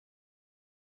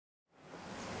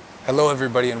Hello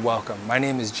everybody and welcome. My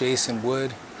name is Jason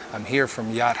Wood. I'm here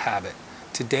from Yacht Habit.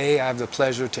 Today I have the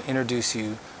pleasure to introduce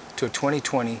you to a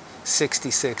 2020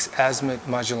 66 Azimut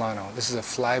Magellano. This is a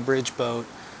flybridge boat,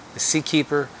 the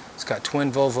Seakeeper. It's got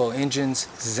twin Volvo engines,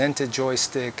 Zenta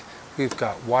joystick. We've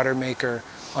got water maker,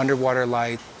 underwater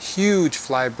light, huge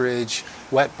flybridge,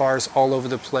 wet bars all over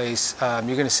the place. You're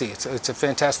going to see it's a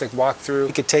fantastic walkthrough.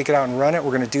 You could take it out and run it.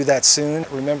 We're going to do that soon.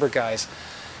 Remember guys,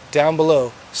 down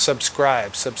below,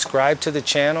 subscribe to the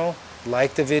channel,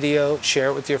 like the video, share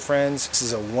it with your friends. This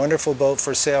is a wonderful boat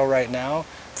for sale right now,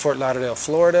 Fort Lauderdale,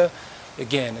 Florida.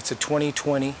 Again, it's a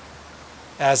 2020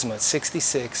 Azimut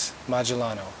 66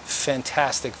 Magellano.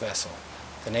 Fantastic vessel.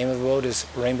 The name of the boat is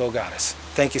Rainbow Goddess.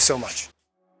 Thank you so much.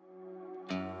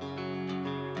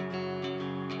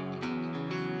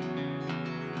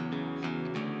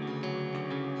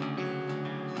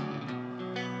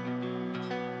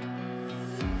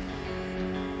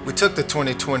 We took the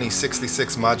 2020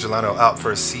 66 Magellano out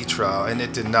for a sea trial and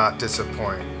it did not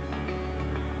disappoint.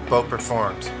 Boat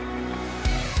performed.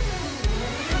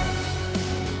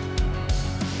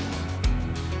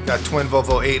 Got twin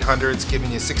Volvo 800s giving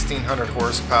you 1600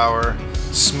 horsepower,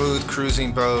 smooth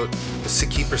cruising boat. The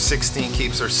Seakeeper 16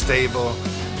 keeps her stable.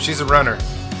 She's a runner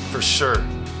for sure.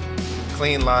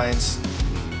 Clean lines,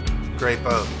 great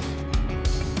boat.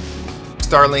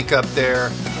 Starlink up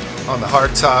there on the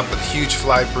hardtop with a huge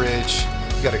fly bridge.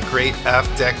 You got a great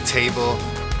aft deck table.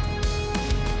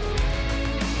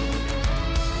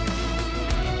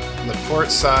 On the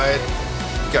port side,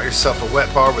 you got yourself a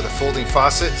wet bar with a folding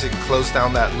faucet so you can close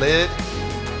down that lid.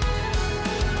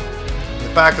 In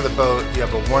the back of the boat, you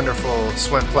have a wonderful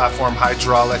swim platform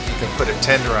hydraulic. You can put a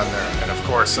tender on there. And of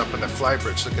course, up in the fly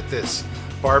bridge, look at this.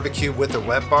 Barbecue with a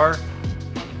wet bar.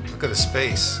 Look at the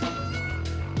space.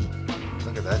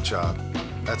 Look at that job.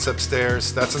 That's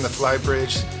upstairs, that's on the fly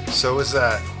bridge, so is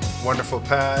that. Wonderful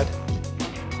pad,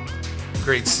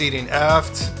 great seating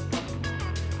aft,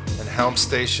 and helm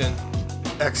station,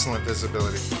 excellent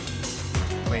visibility.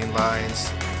 Clean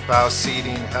lines, bow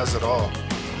seating, has it all.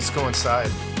 Let's go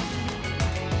inside.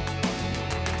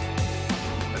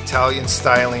 Italian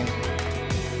styling,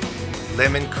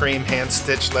 lemon cream hand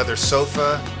stitched leather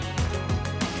sofa.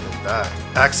 Look at that.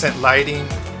 Accent lighting,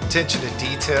 attention to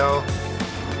detail.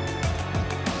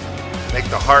 Make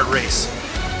the heart race.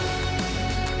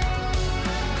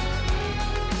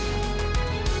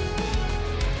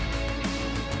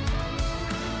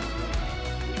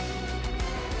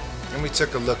 And we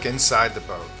took a look inside the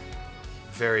boat.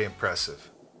 Very impressive.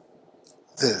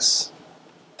 This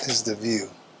is the view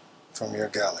from your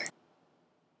galley.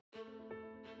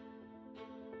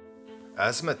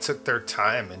 Azimut took their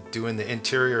time in doing the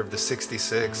interior of the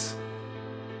 66.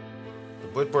 The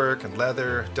woodwork and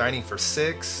leather, dining for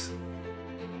 6.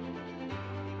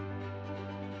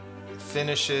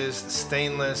 Finishes,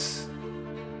 stainless,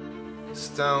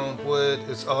 stone, wood,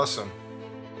 it's awesome.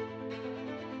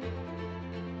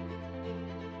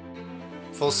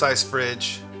 Full-size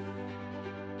fridge.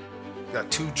 Got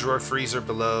 2 drawer freezer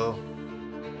below.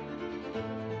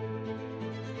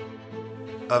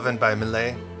 Oven by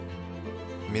Miele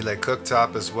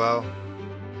cooktop as well.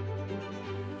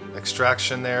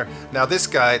 Extraction there. Now this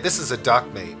is a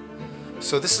dockmate.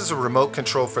 So this is a remote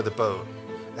control for the boat.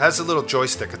 It has a little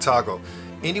joystick, a toggle.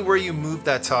 Anywhere you move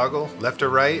that toggle, left or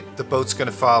right, the boat's going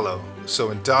to follow.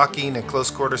 So in docking and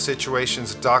close quarter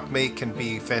situations, dockmate can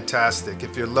be fantastic.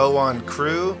 If you're low on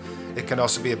crew, it can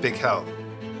also be a big help.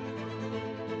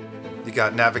 You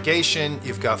got navigation,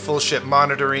 you've got full ship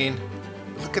monitoring.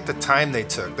 Look at the time they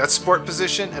took. That's sport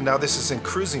position, and now this is in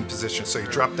cruising position. So you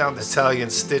drop down the Italian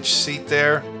stitch seat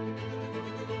there.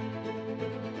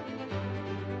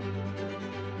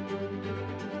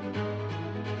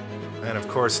 And of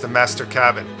course, the master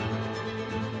cabin.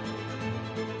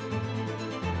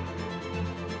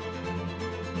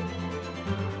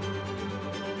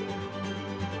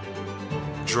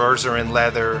 Drawers are in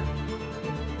leather,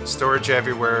 storage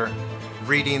everywhere,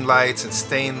 reading lights and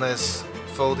stainless,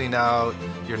 folding out,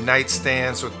 your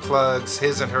nightstands with plugs,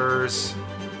 his and hers,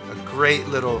 a great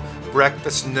little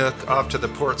breakfast nook off to the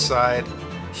port side,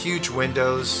 huge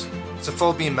windows. It's a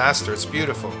full beam master, it's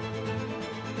beautiful.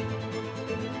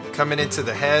 Coming into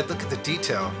the head, look at the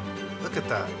detail. Look at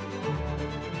that.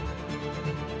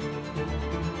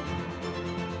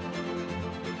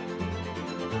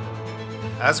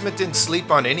 Azimut didn't sleep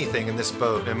on anything in this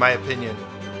boat, in my opinion.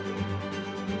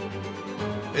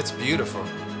 It's beautiful.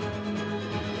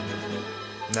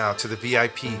 Now to the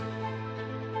VIP.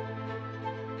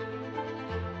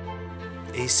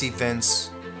 AC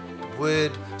vents,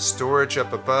 wood, storage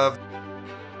up above.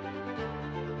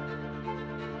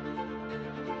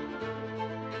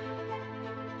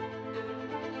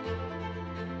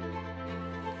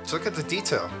 So look at the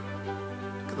detail.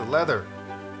 Look at the leather,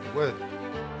 the wood.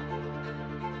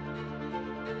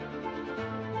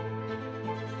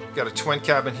 Got a twin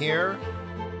cabin here.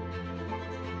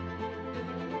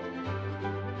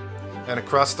 And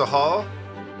across the hall,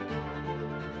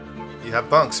 you have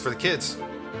bunks for the kids.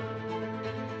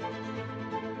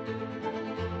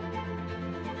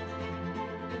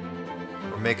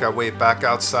 We'll make our way back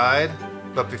outside,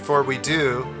 but before we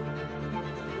do,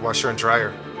 washer and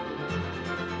dryer.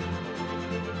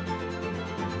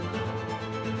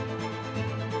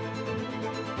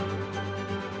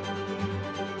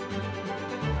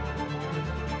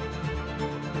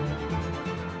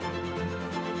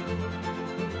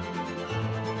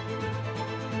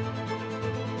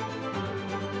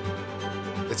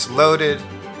 It's loaded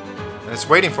and it's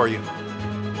waiting for you.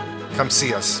 Come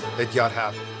see us at Yacht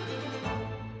Habit.